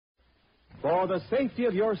For the safety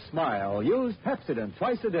of your smile, use Pepsodent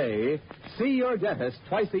twice a day. See your dentist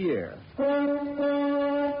twice a year.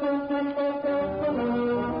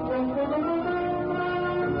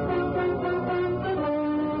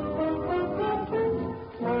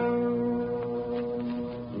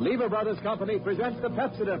 Lever Brothers Company presents the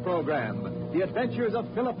Pepsodent program, The Adventures of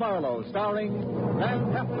Phillip Marlow, starring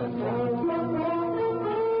Van Heflin.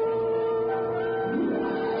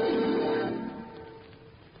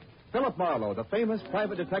 Phillip Marlow, the famous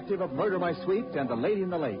private detective of Murder My Sweet and The Lady in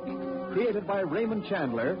the Lake, created by Raymond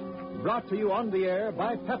Chandler, brought to you on the air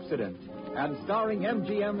by Pepsodent, and starring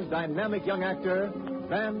MGM's dynamic young actor,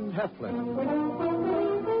 Van Heflin.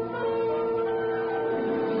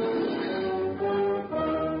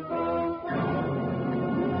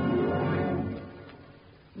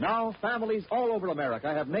 Now, families all over America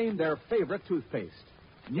have named their favorite toothpaste.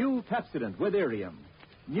 New Pepsodent with Irium.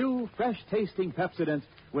 New, fresh-tasting Pepsodent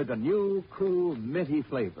with a new, cool, minty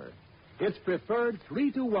flavor. It's preferred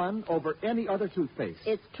 3-to-1 over any other toothpaste.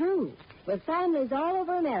 It's true. With families all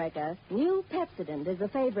over America, new Pepsodent is the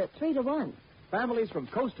favorite 3-to-1. Families from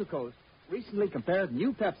coast to coast recently compared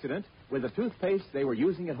new Pepsodent with the toothpaste they were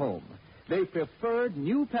using at home. They preferred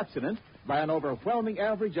new Pepsodent by an overwhelming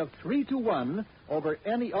average of 3-to-1 over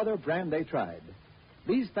any other brand they tried.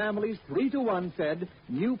 These families, 3-to-1, said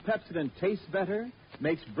new Pepsodent tastes better,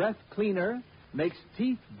 makes breath cleaner, makes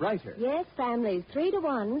teeth brighter. Yes, families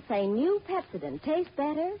 3-to-1 say new Pepsodent tastes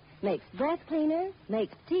better, makes breath cleaner,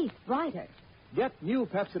 makes teeth brighter. Get new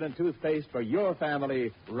Pepsodent toothpaste for your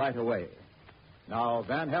family right away. Now,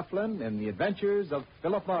 Van Heflin in The Adventures of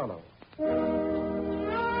Phillip Marlow.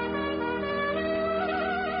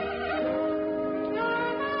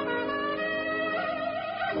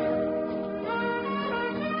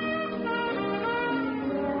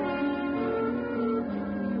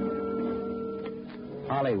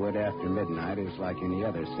 Hollywood after midnight is like any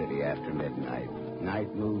other city after midnight.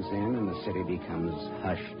 Night moves in and the city becomes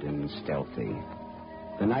hushed and stealthy.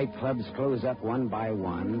 The nightclubs close up one by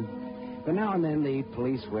one, but now and then the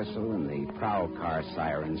police whistle and the prowl car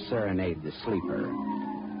siren serenade the sleeper.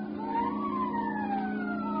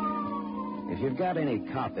 If you've got any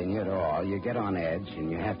copping at all, you get on edge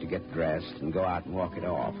and you have to get dressed and go out and walk it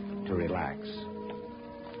off to relax.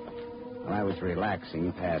 Well, I was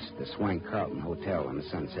relaxing past the Swank Carlton Hotel on the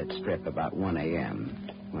Sunset Strip about 1 a.m.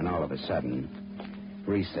 when all of a sudden,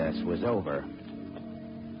 recess was over.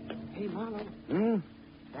 Hey, Marlow.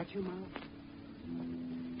 That you, Marlow?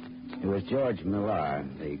 It was George Millar,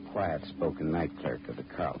 the quiet-spoken night clerk of the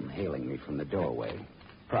Carlton, hailing me from the doorway,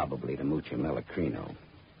 probably to Mucho Melacrino.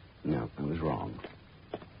 No, I was wrong.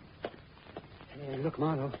 Hey, look,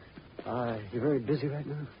 Marlow. You're very busy right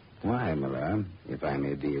now? Why, Millar? If I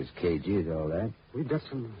may be as cagey as all that. We've got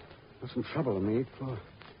some trouble on the 8th floor.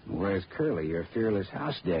 Where's Curly, your fearless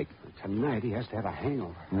house dick? Tonight he has to have a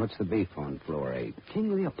hangover. What's the beef on floor 8?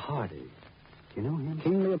 King Leopardi. You know him?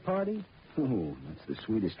 King Leopardi? Oh, that's the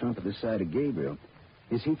sweetest trump this side of Gabriel.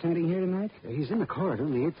 Is he tenting here tonight? He's in the corridor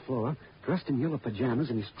on the 8th floor, dressed in yellow pajamas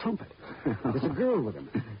and his trumpet. There's a girl with him,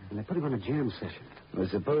 and they put him on a jam session. Well,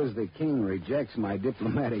 suppose the king rejects my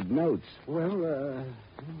diplomatic notes. Well,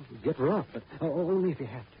 get rough, but only if you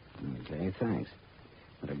have to. Okay, thanks.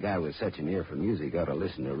 But a guy with such an ear for music ought to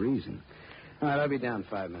listen to reason. All right, I'll be down in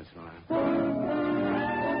 5 minutes, Millar.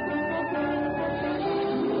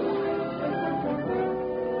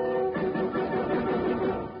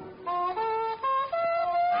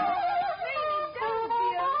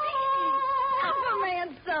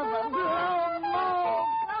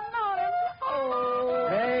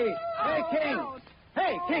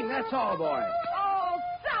 King, that's all, boy. Oh,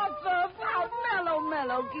 South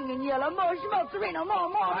mellow, King and yellow, more Sereno, more.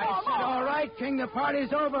 I said, all right, King, the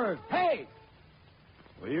party's over. Hey!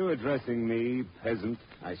 Were you addressing me, peasant?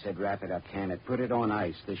 I said, wrap it up, can it? Put it on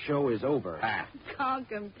ice. The show is over. Ah. Conk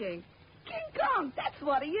him, King. King Kong, that's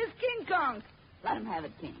what he is, King Kong. Let him have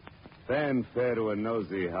it, King. Fanfare to a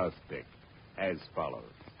nosy house dick, as follows.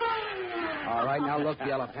 All right, now look,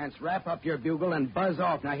 Yellow Pants, wrap up your bugle and buzz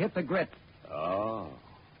off. Now hit the grit. Oh,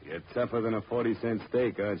 you're tougher than a 40-cent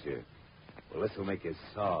steak, aren't you? Well, this will make you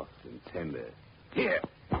soft and tender. Here.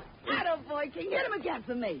 Atta boy, King. Hit him again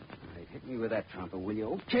for me. All right, hit me with that trumpet, will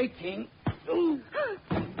you? Okay, King. Now,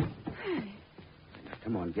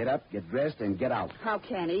 come on, get up, get dressed, and get out. How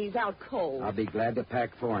can he? He's out cold. I'll be glad to pack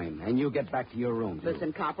for him. And you get back to your room, too.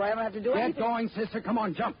 Listen, copper, I don't have to do anything. Get going, sister. Come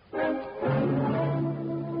on, jump.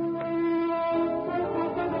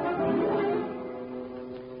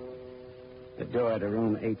 The door to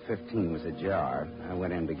room 815 was ajar. I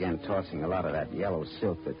went in and began tossing a lot of that yellow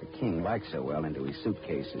silk that the king liked so well into his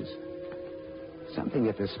suitcases. Something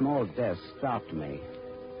at the small desk stopped me.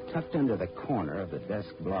 Tucked under the corner of the desk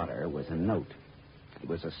blotter was a note. It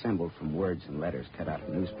was assembled from words and letters cut out of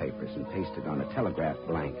newspapers and pasted on a telegraph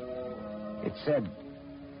blank. It said,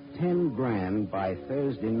 10 grand by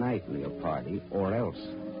Thursday night, Leopardi, or else.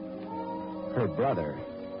 Her brother.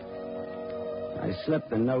 I slipped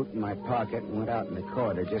the note in my pocket and went out in the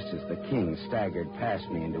corridor just as the king staggered past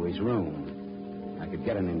me into his room. I could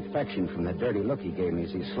get an infection from the dirty look he gave me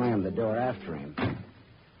as he slammed the door after him.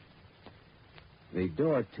 The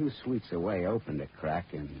door 2 suites away opened a crack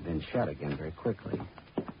and then shut again very quickly.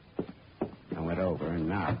 I went over and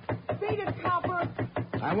knocked. Beat it, copper.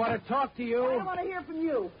 I want to talk to you. I don't want to hear from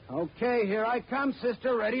you. Okay, here I come,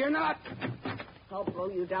 sister. Ready or not? I'll blow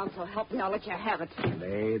you down, so help me, I'll let you have it.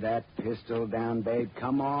 Lay that pistol down, babe.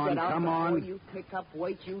 Come on, Get out come before on. you pick up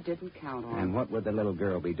weight you didn't count on. And what would the little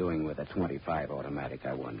girl be doing with a .25 automatic,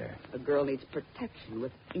 I wonder? A girl needs protection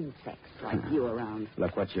with insects like you around.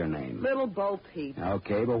 Look, what's your name? Little Bo Peep.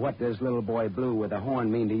 Okay, but what does little boy Blue with a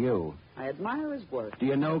horn mean to you? I admire his work. Do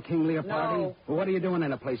you know King Leopardi? No. Well, what are you doing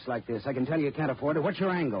in a place like this? I can tell you can't afford it. What's your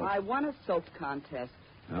angle? I won a soap contest.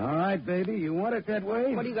 All right, baby. You want it that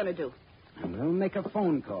way? What are you going to do? We'll make a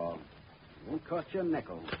phone call. Won't cost you a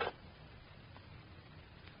nickel.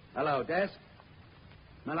 Hello, desk.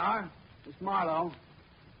 Millar, it's Marlowe.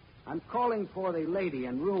 I'm calling for the lady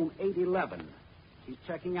in room 811. She's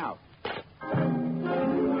checking out.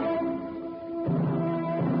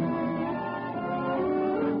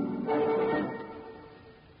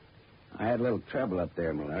 I had a little trouble up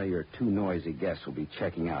there, Millar. Your 2 noisy guests will be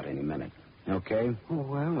checking out any minute. Okay? Oh,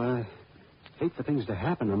 well, I hate for things to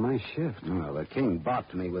happen on my shift. Well, the king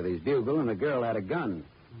balked me with his bugle, and the girl had a gun.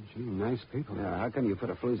 Gee, nice people. Now, how come you put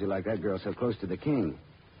a floozy like that girl so close to the king?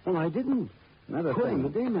 Well, I didn't. Another Quitting,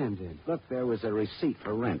 thing. the dayman did. Look, there was a receipt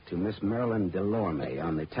for rent to Miss Marilyn Delorme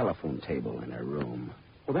on the telephone table in her room.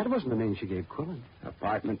 Well, that wasn't the name she gave Quillen.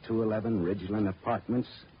 Apartment 211, Ridgeland Apartments,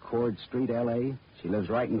 Cord Street, L.A. She lives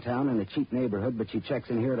right in town in a cheap neighborhood, but she checks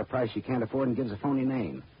in here at a price she can't afford and gives a phony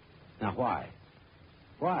name. Now, why?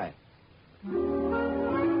 Why?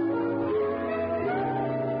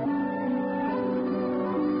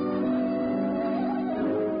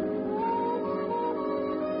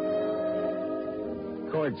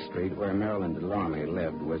 Cord Street, where Marilyn Delorme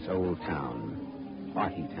lived, was Old Town,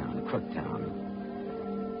 Arty Town, Crook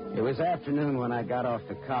Town. It was afternoon when I got off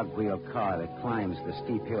the cogwheel car that climbs the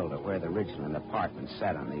steep hill to where the Ridgeland Apartments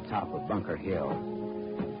sat on the top of Bunker Hill.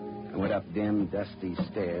 I went up dim, dusty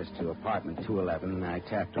stairs to apartment 211, and I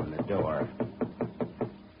tapped on the door.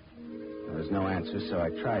 There was no answer, so I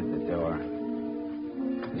tried the door.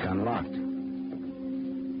 It was unlocked.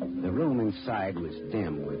 The room inside was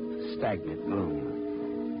dim with stagnant gloom.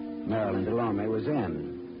 Marilyn Delorme was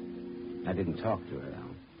in. I didn't talk to her, though.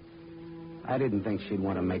 I didn't think she'd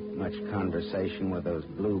want to make much conversation with those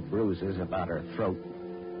blue bruises about her throat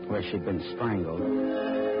where she'd been strangled.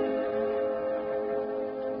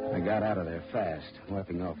 I got out of there fast,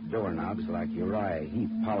 wiping off doorknobs like Uriah Heep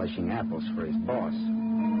polishing apples for his boss.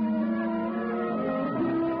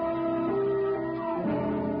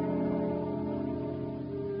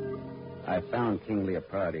 I found King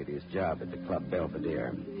Leopardi at his job at the Club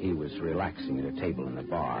Belvedere. He was relaxing at a table in the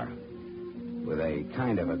bar with a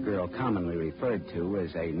kind of a girl commonly referred to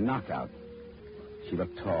as a knockout. She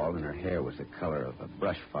looked tall, and her hair was the color of a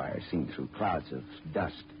brush fire seen through clouds of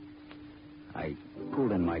dust. I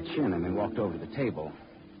pulled in my chin and then walked over to the table.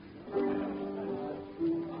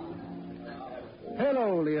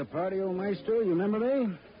 Hello, Leopardi, old maestro. You remember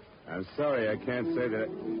me? I'm sorry I can't say that.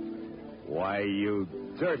 Why, you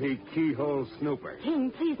dirty keyhole snooper.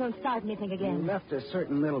 King, please don't start anything You again. left a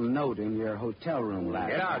certain little note in your hotel room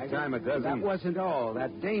last Get out, night. time a dozen. That wasn't all.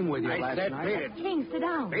 That dame with you I last said night. beat it. King, sit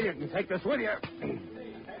down. Beat it and take this with you.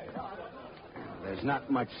 There's not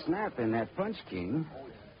much snap in that punch, King.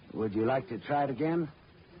 Would you like to try it again?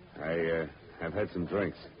 I've had some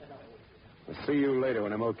drinks. I'll see you later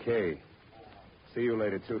when I'm okay. See you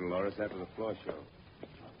later, too, Dolores, after the floor show.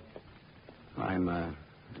 I'm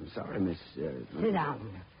sorry, Miss... Sit down.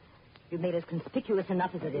 You've made us conspicuous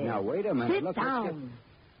enough as it is. Now, wait a minute. Sit Look, down.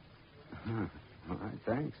 All right,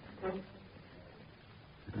 thanks.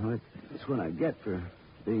 Well, that's what I get for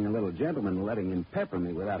being a little gentleman and letting him pepper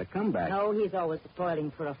me without a comeback. No, he's always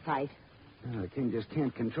spoiling for a fight. The king just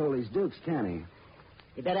can't control his dukes, can he?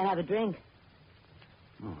 You better have a drink.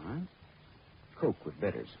 All right. Coke with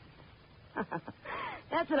bitters.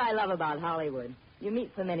 That's what I love about Hollywood. You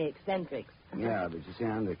meet so many eccentrics. Yeah, but you see,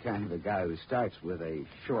 I'm the kind of a guy who starts with a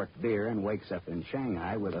short beer and wakes up in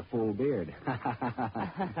Shanghai with a full beard.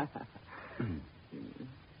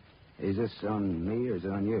 Is this on me or is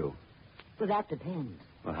it on you? Well, that depends.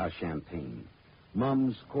 Well, how's champagne?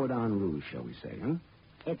 Mum's cordon rouge, shall we say, huh?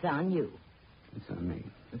 It's on you. It's on me.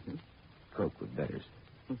 Coke with bitters.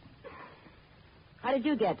 How did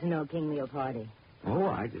you get to know King Leopardi? Oh,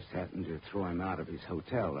 I just happened to throw him out of his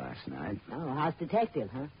hotel last night. Oh, house detective,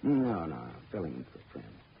 huh? No. Filling in for a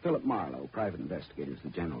friend. Phillip Marlow, private investigator's the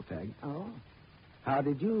general tag. Oh. How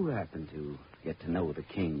did you happen to get to know the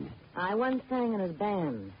king? I once sang in his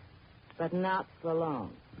band, but not for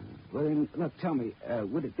long. Well, then, look, tell me,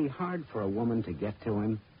 would it be hard for a woman to get to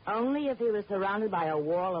him? Only if he was surrounded by a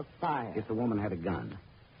wall of fire. If the woman had a gun?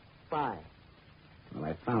 Why? Well,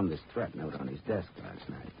 I found this threat note on his desk last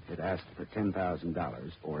night. It asked for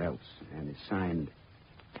 $10,000 or else, and it's signed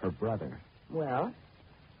her brother. Well?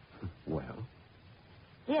 Well?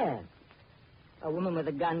 Yes. A woman with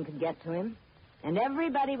a gun could get to him, and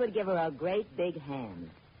everybody would give her a great big hand.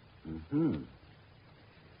 Mm-hmm.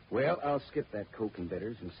 Well, I'll skip that Coke and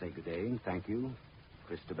bitters and say good day and thank you,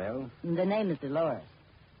 Christabel. The name is Dolores.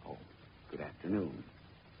 Oh, good afternoon,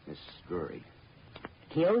 Miss Drury.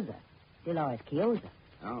 Chiozza. Dolores Chiozza.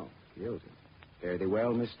 Oh, Chiozza. Fare thee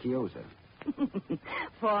well, Miss Chiozza.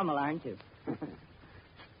 Formal, aren't you?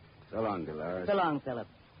 So long, Dolores. So long, Philip.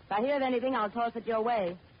 If I hear of anything, I'll toss it your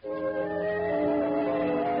way.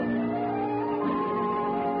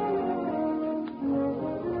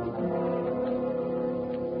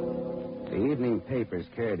 The evening papers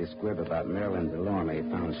carried a squib about Marilyn Delorme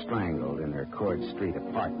found strangled in her Court Street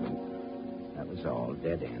apartment. That was all,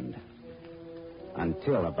 dead end.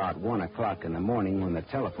 Until about 1 o'clock in the morning when the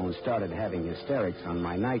telephone started having hysterics on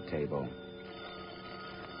my night table.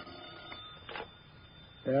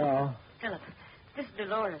 Yeah. Philip, this is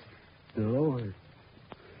Dolores. Dolores.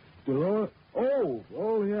 Dolores?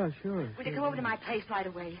 Oh, yeah, sure. Would you come over to my place right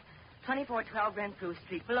away? 2412 Renfrew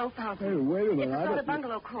Street, below Fountain. Hey, wait a minute. It's a sort of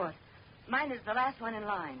bungalow court. Mine is the last one in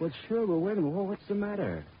line. Well, sure, but wait a minute. What's the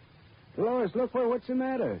matter? Dolores, look, what's the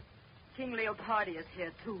matter? King Leopardi is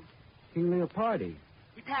here, too. King Leopardi.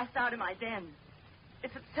 He passed out of my den.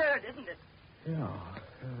 It's absurd, isn't it? Yeah,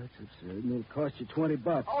 it's absurd. And it'll cost you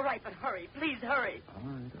 $20. All right, but hurry. Please hurry. All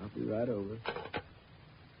right, I'll be right over.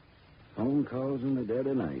 Phone calls in the dead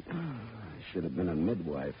of night. I should have been a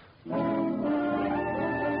midwife.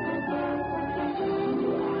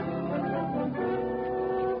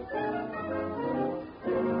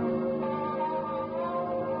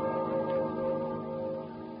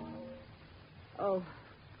 Oh,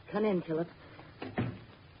 come in, Philip.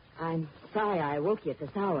 I'm sorry I woke you at this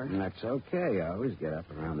hour. That's okay. I always get up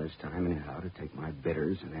around this time anyhow to take my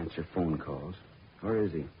bitters and answer phone calls. Where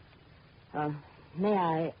is he? May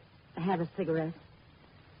I have a cigarette?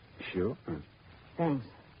 Sure. Thanks.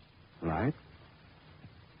 Right.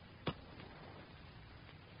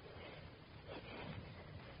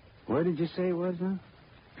 Where did you say it was, huh?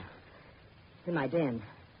 In my den.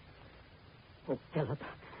 Oh, Philip.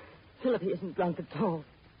 Philip, he isn't drunk at all.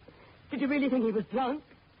 Did you really think he was drunk?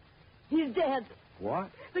 He's dead. What?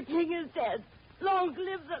 The king is dead. Long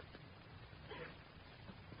live the...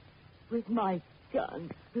 With my gun.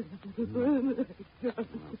 Well,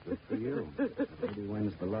 good for you. The lady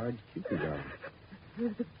wins the large Cupid doll.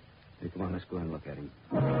 Hey, come on, let's go and look at him.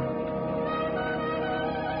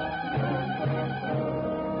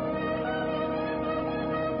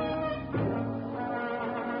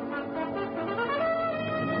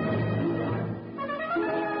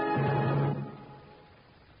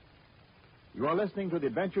 You are listening to The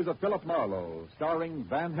Adventures of Phillip Marlow, starring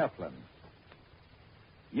Van Heflin.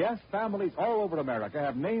 Yes, families all over America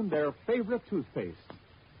have named their favorite toothpaste.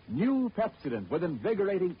 New Pepsodent with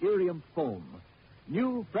invigorating Irium foam.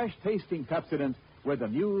 New fresh-tasting Pepsodent with a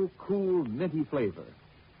new, cool, minty flavor.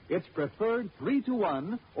 It's preferred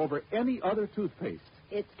 3-to-1 over any other toothpaste.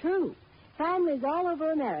 It's true. Families all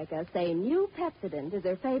over America say new Pepsodent is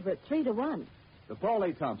their favorite 3-to-1. The Paul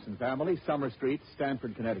A. Thompson family, Summer Street,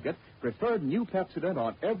 Stamford, Connecticut, preferred new Pepsodent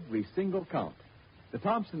on every single count. The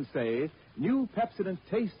Thompsons say new Pepsodent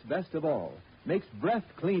tastes best of all, makes breath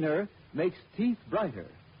cleaner, makes teeth brighter.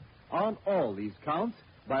 On all these counts,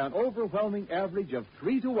 by an overwhelming average of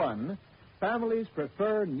 3-to-1, families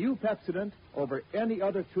prefer new Pepsodent over any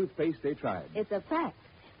other toothpaste they tried. It's a fact.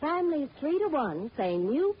 Families 3-to-1 say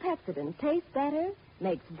new Pepsodent tastes better,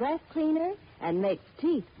 makes breath cleaner, and makes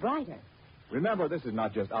teeth brighter. Remember, this is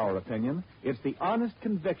not just our opinion. It's the honest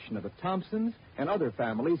conviction of the Thompsons and other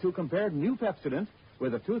families who compared new Pepsodent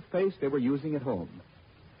with the toothpaste they were using at home.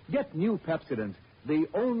 Get new Pepsodent, the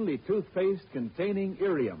only toothpaste containing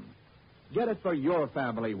Irium. Get it for your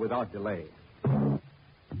family without delay.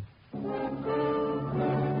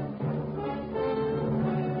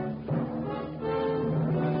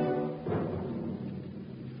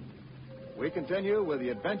 continue with The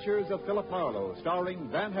Adventures of Phillip Marlow, starring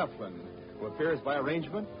Van Heflin, who appears by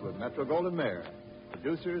arrangement with Metro-Goldwyn-Mayer.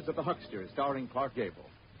 Producers of The Huckster, starring Clark Gable.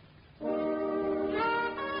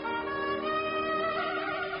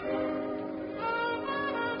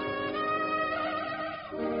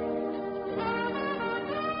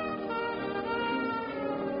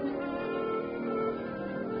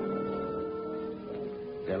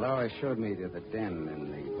 Dolores showed me to the den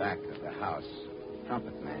in the back of the house.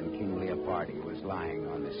 Trumpet man King Leopardi was lying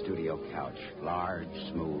on the studio couch, large,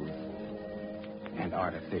 smooth, and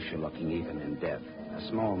artificial looking even in death. A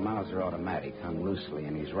small Mauser automatic hung loosely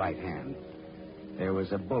in his right hand. There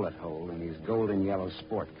was a bullet hole in his golden yellow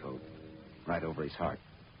sport coat, right over his heart.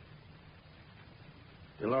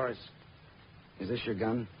 Dolores, is this your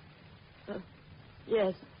gun?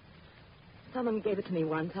 Yes. Someone gave it to me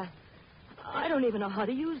once. I don't even know how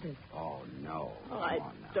to use it. Oh, no. Oh, I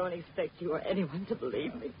don't expect you or anyone to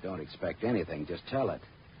believe me. Don't expect anything. Just tell it.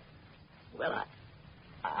 Well,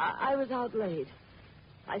 I was out late.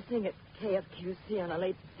 I sing at KFQC on a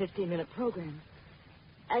late 15-minute program.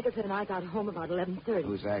 Agatha and I got home about 11:30.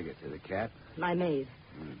 Who's Agatha, the cat? My maid.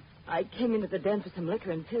 I came into the den for some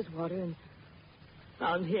liquor and fizz water and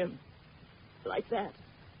found him. Like that.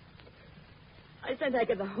 I sent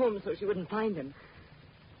Agatha home so she wouldn't find him.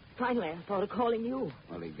 Finally, I thought of calling you.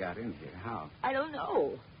 Well, he got in here. How? I don't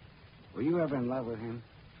know. Were you ever in love with him?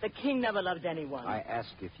 The king never loved anyone. I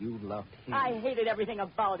asked if you loved him. I hated everything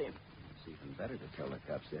about him. It's even better to tell the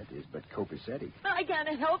cops that is but copacetic. I can't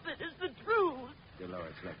help it. It's the truth.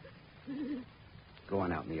 Dolores, look. Go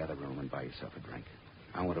on out in the other room and buy yourself a drink.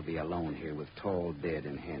 I want to be alone here with tall, dead,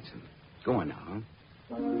 and handsome. Go on now, huh?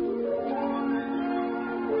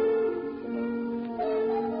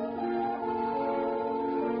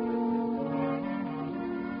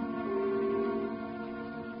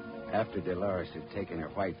 After Dolores had taken her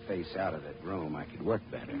white face out of that room, I could work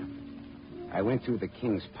better. I went through the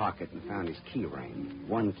king's pocket and found his key ring.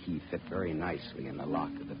 One key fit very nicely in the lock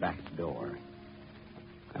of the back door.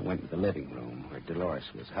 I went to the living room where Dolores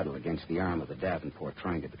was huddled against the arm of the Davenport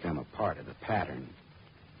trying to become a part of the pattern.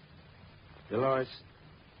 Dolores,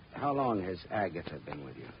 how long has Agatha been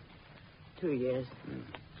with you? 2 years. Did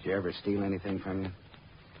she ever steal anything from you?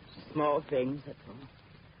 Small things, that's all.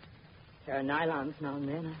 There are nylons now and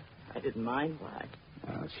then. I didn't mind why.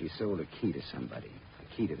 Well, she sold a key to somebody.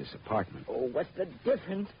 A key to this apartment. Oh, what's the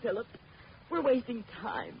difference, Philip? We're wasting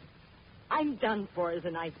time. I'm done for as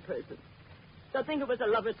a nice person. They'll think it was a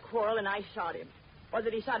lover's quarrel and I shot him. Or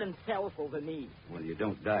that he shot himself over me. Well, you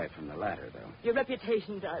don't die from the latter, though. Your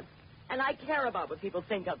reputation does. And I care about what people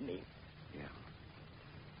think of me. Yeah.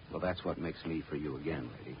 Well, that's what makes me for you again,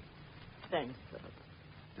 lady. Thanks, Philip.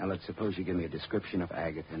 Now, let's suppose you give me a description of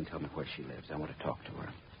Agatha and tell me where she lives. I want to talk to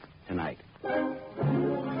her. Tonight.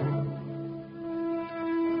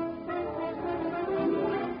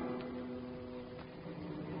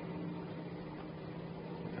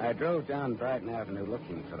 I drove down Brighton Avenue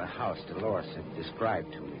looking for the house Dolores had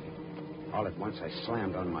described to me. All at once, I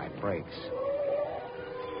slammed on my brakes.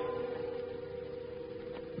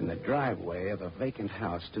 In the driveway of a vacant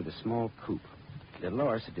house stood a small coupe.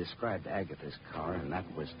 Dolores had described Agatha's car, and that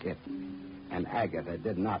was it. And Agatha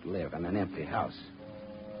did not live in an empty house.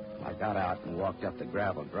 I got out and walked up the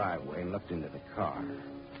gravel driveway and looked into the car.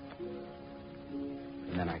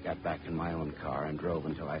 And then I got back in my own car and drove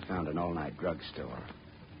until I found an all-night drugstore.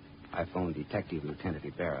 I phoned Detective Lieutenant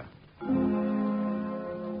Ibarra.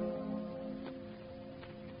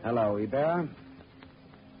 Hello, Ibarra.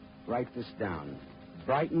 Write this down.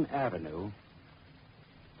 Brighton Avenue,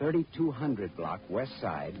 3200 block, west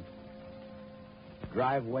side.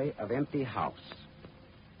 Driveway of empty house.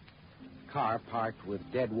 Car parked with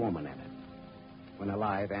dead woman in it. When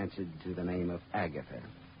alive, answered to the name of Agatha.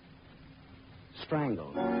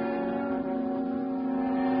 Strangled.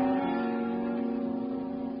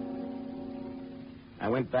 I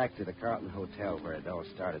went back to the Carlton Hotel where it all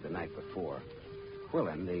started the night before.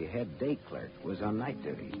 Quillen, the head day clerk, was on night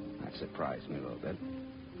duty. That surprised me a little bit.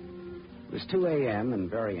 It was 2 a.m. and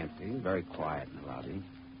very empty, very quiet in the lobby.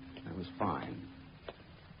 I was fine.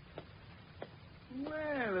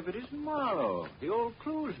 Well, if it isn't Marlow, the old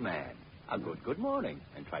cruise man. A good morning,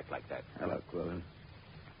 and tripe like that. Hello, Quillen.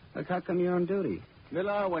 Look, how come you're on duty?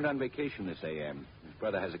 Millar went on vacation this a.m. His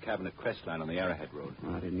brother has a cabin at Crestline on the Arrowhead Road.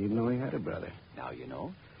 Well, I didn't even know he had a brother. Now you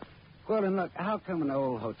know. Quillen, look, how come an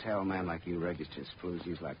old hotel man like you registers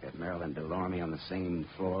floozies like that Marilyn Delorme on the same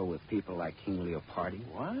floor with people like King Leopardi?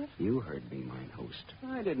 What? You heard me, mine host.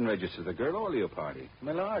 I didn't register the girl or Leopardi.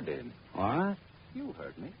 Millar did. What? You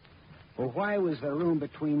heard me. Well, why was the room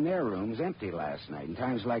between their rooms empty last night in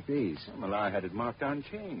times like these? Well, Millar had it marked on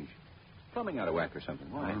change. Plumbing out of whack or something.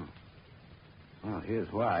 Why? Oh. Well,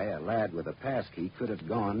 here's why. A lad with a pass key could have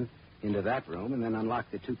gone into that room and then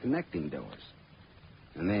unlocked the two connecting doors.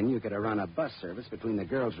 And then you could have run a bus service between the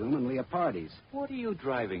girls' room and Leopardi's. What are you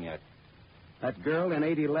driving at? That girl in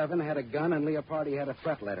 811 had a gun and Leopardi had a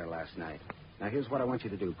threat letter last night. Now, here's what I want you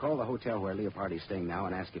to do. Call the hotel where Leopardi's staying now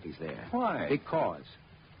and ask if he's there. Why? Because.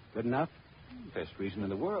 Good enough? Best reason in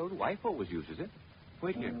the world. Wife always uses it.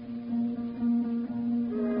 Wait here.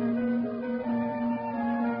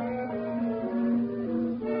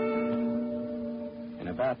 In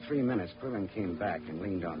about 3 minutes, Quillen came back and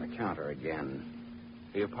leaned on the counter again.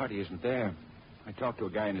 Leopardi isn't there. I talked to a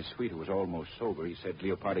guy in his suite who was almost sober. He said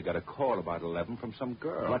Leopardi got a call about 11 from some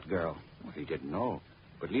girl. What girl? Well, he didn't know.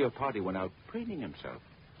 But Leopardi went out preening himself.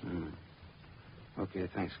 Okay,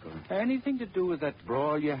 thanks, Quillen. Anything to do with that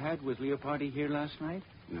brawl you had with Leopardi here last night?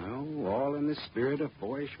 No, all in the spirit of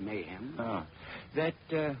boyish mayhem. Oh. That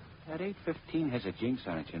 815 has a jinx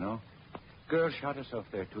on it, you know. Girl shot herself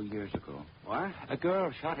there 2 years ago. What? A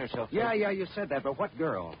girl shot herself there. Yeah, you said that, but what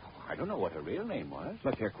girl? I don't know what her real name was.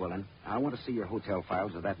 Look here, Quillen. I want to see your hotel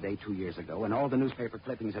files of that day 2 years ago and all the newspaper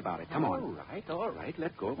clippings about it. Come on. All right.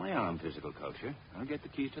 Let go of my arm, physical culture. I'll get the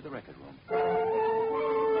keys to the record room.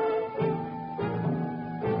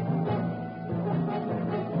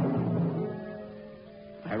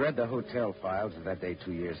 I read the hotel files of that day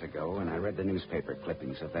 2 years ago, and I read the newspaper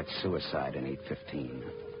clippings of that suicide in 815.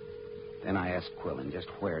 Then I asked Quillen just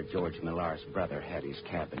where George Millar's brother had his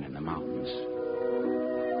cabin in the mountains.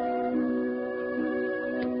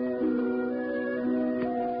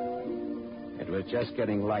 It was just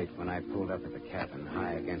getting light when I pulled up at the cabin,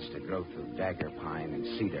 high against a growth of dagger pine and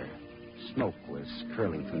cedar. Smoke was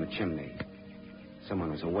curling from the chimney.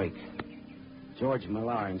 Someone was awake. George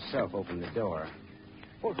Millar himself opened the door.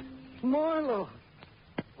 Oh, Marlow.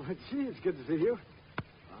 Oh, gee, it's good to see you.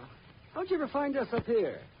 How'd you ever find us up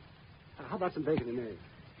here? How about some bacon and eggs?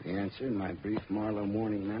 The answer in my brief Marlow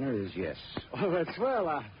morning manner is yes. Oh, that's swell.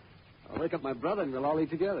 I'll wake up my brother and we'll all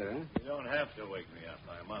eat together, huh? You don't have to wake me up.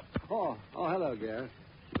 I'm up. Oh, hello, Gaff.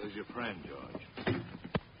 Who's your friend, George?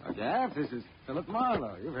 Gaff, this is Phillip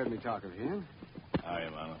Marlow. You've heard me talk of him. How are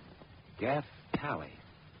you, Mama? Gaff Tally.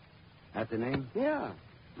 That the name? Yeah,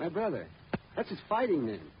 my brother. That's his fighting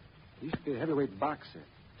name. He used to be a heavyweight boxer.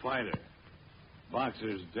 Fighter.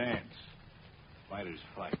 Boxers dance. Fighters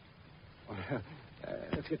fight.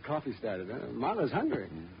 Let's get coffee started, huh? Marlow's hungry.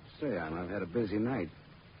 Say, I've had a busy night.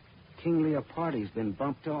 King Leopardi's been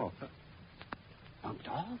bumped off. Bumped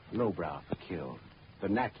off? Lowbrow for killed.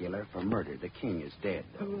 Vernacular for murder. The king is dead.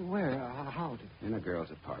 Where? How? In a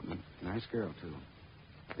girl's apartment. Nice girl, too.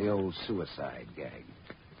 The old suicide gag.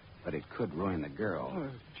 But it could ruin the girl. Oh,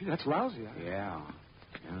 gee, that's lousy. Yeah,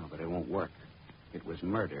 but it won't work. It was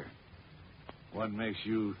murder. What makes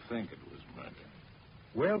you think it was murder?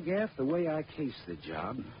 Well, Gaff, the way I cased the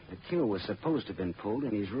job, the kill was supposed to have been pulled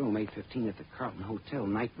in his room 815 at the Carlton Hotel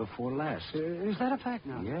night before last. Is that a fact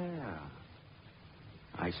now? Yeah.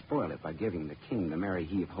 I spoiled it by giving the king the merry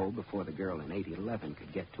heave-ho before the girl in 811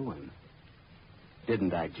 could get to him.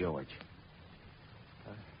 Didn't I, George?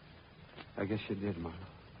 I guess you did, Marlow.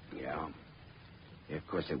 Yeah. Of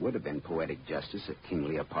course, it would have been poetic justice if King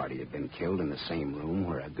Leopardi had been killed in the same room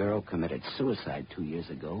where a girl committed suicide 2 years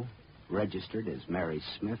ago, registered as Mary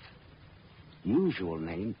Smith. Usual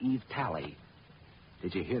name, Eve Tally.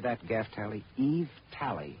 Did you hear that, Gaff Tally? Eve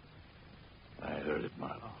Tally. I heard it,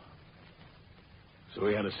 Marlow. So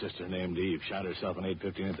he had a sister named Eve, shot herself in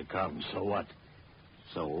 815 at the Carlton. So what?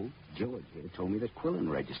 So, George here told me that Quillen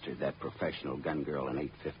registered that professional gun girl in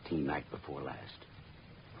 815 night before last.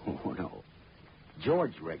 Oh, no.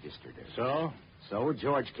 George registered her. So? So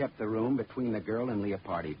George kept the room between the girl and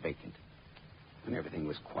Leopardi vacant. When everything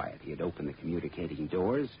was quiet, he had opened the communicating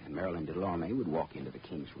doors, and Marilyn Delorme would walk into the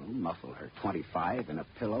king's room, muffle her .25 in a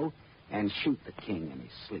pillow, and shoot the king in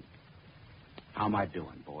his sleep. How am I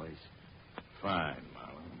doing, boys? Fine,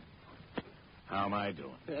 Marlon. How am I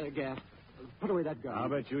doing? Gaff, put away that gun. I'll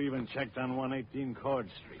bet you even checked on 118 Cord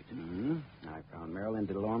Street. Mm-hmm. I found Marilyn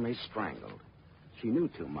Delorme strangled. She knew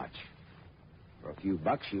too much. For a few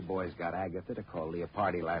bucks, you boys got Agatha to call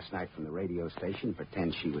Leopardi last night from the radio station,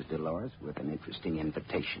 pretend she was Dolores, with an interesting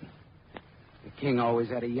invitation. The king always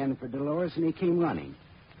had a yen for Dolores, and he came running.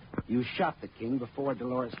 You shot the king before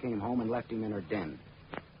Dolores came home and left him in her den.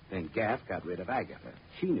 Then Gaff got rid of Agatha.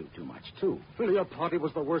 She knew too much, too. Leopardi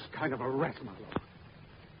was the worst kind of a rat, Marlow.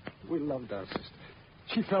 We loved our sister.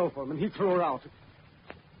 She fell for him, and he threw her out.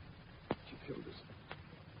 She killed us.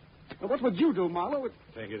 Now, what would you do, Marlow?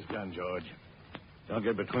 Take his gun, George. Don't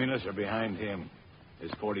get between us or behind him.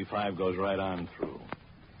 His .45 goes right on through.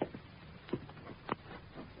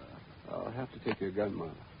 have to take your gun,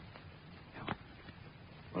 Marlowe.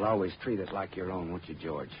 We'll always treat it like your own, won't you,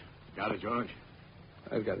 George? Got it, George?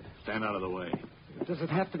 I've got it. Stand out of the way. Does it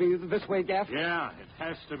have to be this way, Gaff? Yeah, it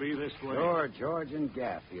has to be this way. Sure, George and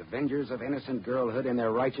Gaff, the avengers of innocent girlhood in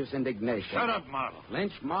their righteous indignation. Shut up, Marlowe.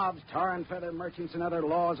 Lynch mobs, tar and feather merchants, and other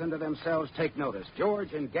laws unto themselves take notice.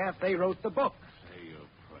 George and Gaff, they wrote the book. Say your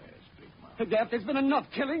prayers, Big Mouth. Gaff, there's been enough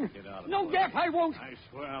killing. Get out of No, the way. Gaff, I won't. I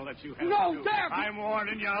swear I'll let you have No, it, too. Gaff! I'm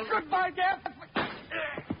warning you. Goodbye, Gaff.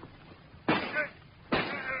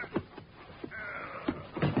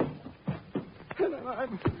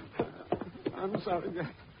 I'm sorry,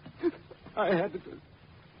 Gaff. I had to do it.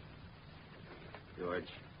 George,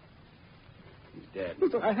 he's dead.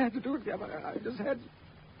 I had to do it, Gaff. I just had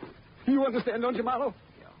to. You understand, don't you, Marlowe?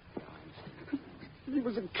 Yeah, I understand. He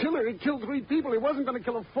was a killer. He killed 3 people. He wasn't going to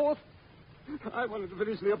kill a 4th. I wanted to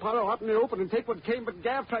finish Leopardo out in the open and take what came, but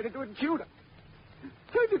Gaff tried to do it in Cuba.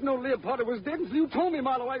 I didn't know Leopardo was dead until you told me,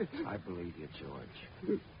 Marlowe. I believe you,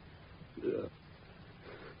 George. Yeah.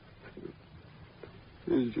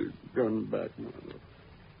 Here's your gun back, Marlowe.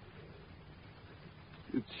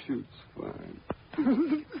 It shoots fine.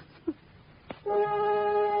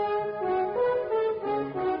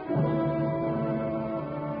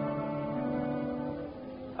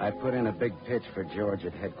 I put in a big pitch for George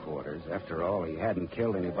at headquarters. After all, he hadn't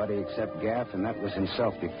killed anybody except Gaff, and that was in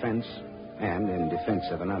self-defense and in defense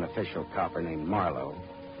of an unofficial copper named Marlowe.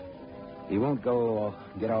 He won't go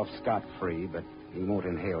get off scot-free, but he won't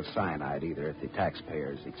inhale cyanide either at the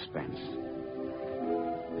taxpayer's expense.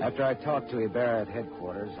 After I talked to Ibarra at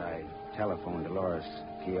headquarters, I telephoned Dolores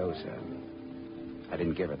Pioza. I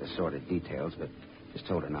didn't give her the sordid details, but just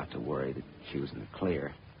told her not to worry, that she was in the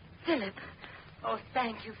clear. Philip. Oh,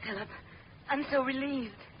 thank you, Philip. I'm so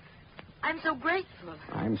relieved. I'm so grateful.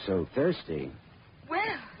 I'm so thirsty.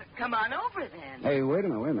 Well, come on over then. Hey, wait a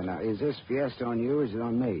minute. Now, is this fiesta on you or is it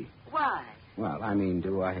on me? Why? Well, I mean,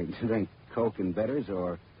 do I drink Coke and bitters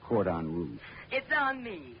or Cordon Rouge? It's on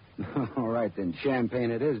me. All right, then, champagne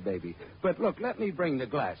it is, baby. But look, let me bring the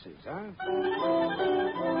glasses, huh?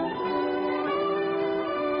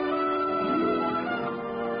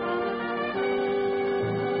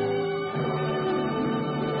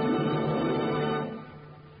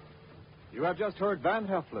 You have just heard Van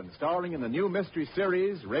Heflin, starring in the new mystery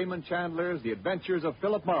series, Raymond Chandler's The Adventures of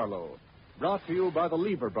Phillip Marlow, brought to you by the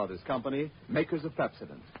Lever Brothers Company, makers of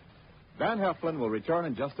Pepsodent. Van Heflin will return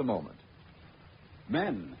in just a moment.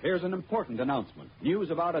 Men, here's an important announcement. News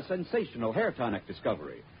about a sensational hair tonic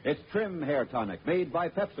discovery. It's Trim Hair Tonic made by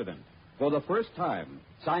Pepsodent. For the first time,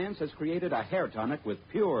 science has created a hair tonic with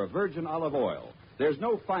pure virgin olive oil. There's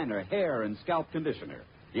no finer hair and scalp conditioner.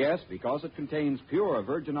 Yes, because it contains pure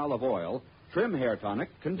virgin olive oil, Trim Hair Tonic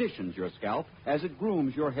conditions your scalp as it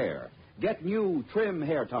grooms your hair. Get new Trim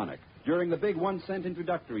Hair Tonic during the big 1-cent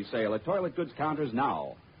introductory sale at toilet goods counters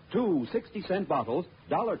now. 2 60-cent bottles,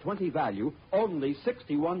 $1.20 value, only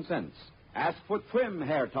 61 cents. Ask for Trim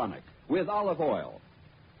Hair Tonic with olive oil.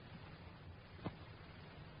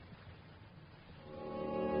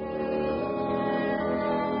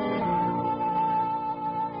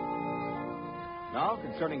 Now,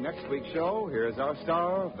 concerning next week's show, here's our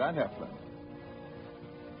star, Van Heflin.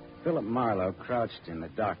 Philip Marlowe crouched in the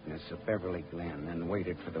darkness of Beverly Glen and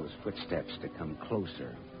waited for those footsteps to come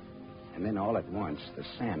closer. And then all at once, the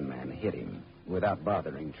Sandman hit him without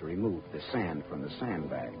bothering to remove the sand from the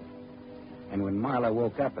sandbag. And when Marlowe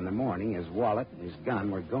woke up in the morning, his wallet and his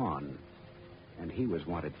gun were gone. And he was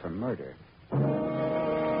wanted for murder.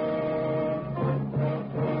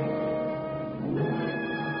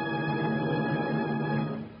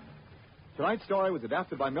 Tonight's story was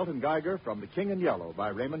adapted by Milton Geiger from The King in Yellow by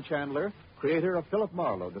Raymond Chandler, creator of Phillip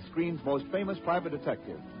Marlowe, the screen's most famous private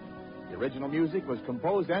detective. The original music was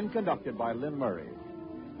composed and conducted by Lynn Murray.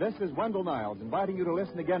 This is Wendell Niles inviting you to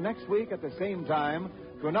listen again next week at the same time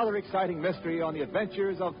to another exciting mystery on the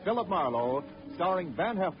adventures of Phillip Marlowe, starring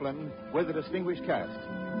Van Heflin with a distinguished cast.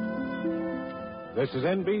 This is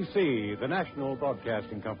NBC, the National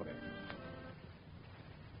Broadcasting Company.